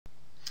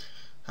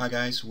Hi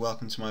guys,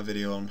 welcome to my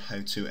video on how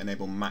to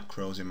enable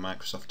macros in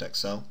Microsoft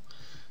Excel.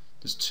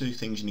 There's two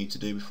things you need to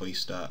do before you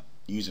start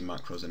using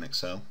macros in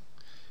Excel.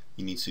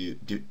 You need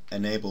to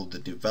enable the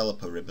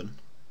developer ribbon,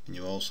 and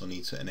you also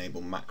need to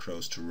enable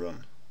macros to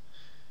run.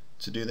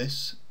 To do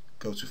this,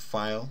 go to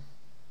File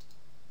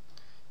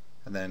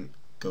and then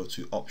go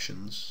to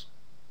Options.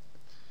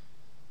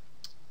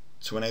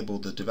 To enable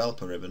the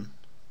developer ribbon,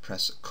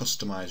 press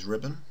Customize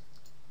Ribbon,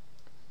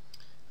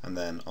 and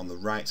then on the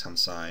right hand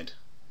side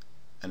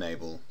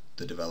enable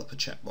the developer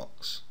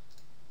checkbox.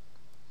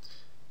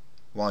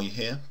 While you're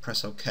here,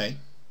 press OK.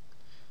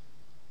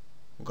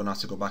 We're going to have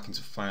to go back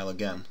into File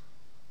again.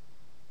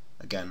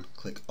 Again,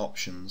 click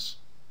Options,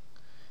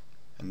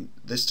 and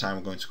this time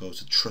we're going to go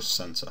to Trust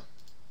Center.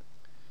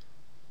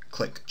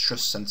 Click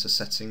Trust Center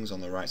Settings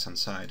on the right hand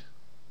side,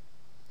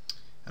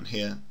 and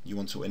here you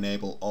want to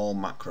enable all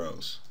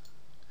macros.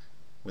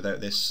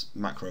 Without this,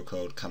 macro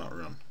code cannot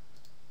run.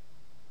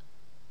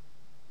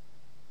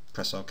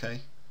 Press OK,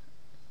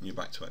 and you're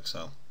back to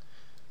Excel.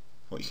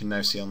 What you can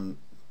now see on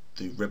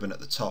the ribbon at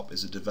the top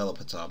is a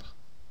developer tab.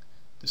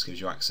 This gives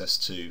you access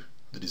to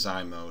the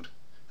design mode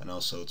and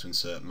also to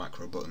insert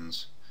macro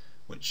buttons,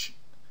 which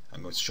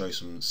I'm going to show you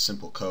some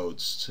simple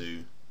codes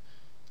to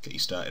get you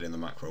started in the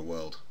macro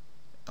world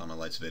on a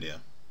later video.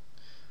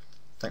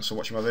 Thanks for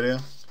watching my video.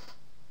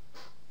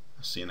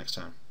 I'll see you next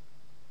time.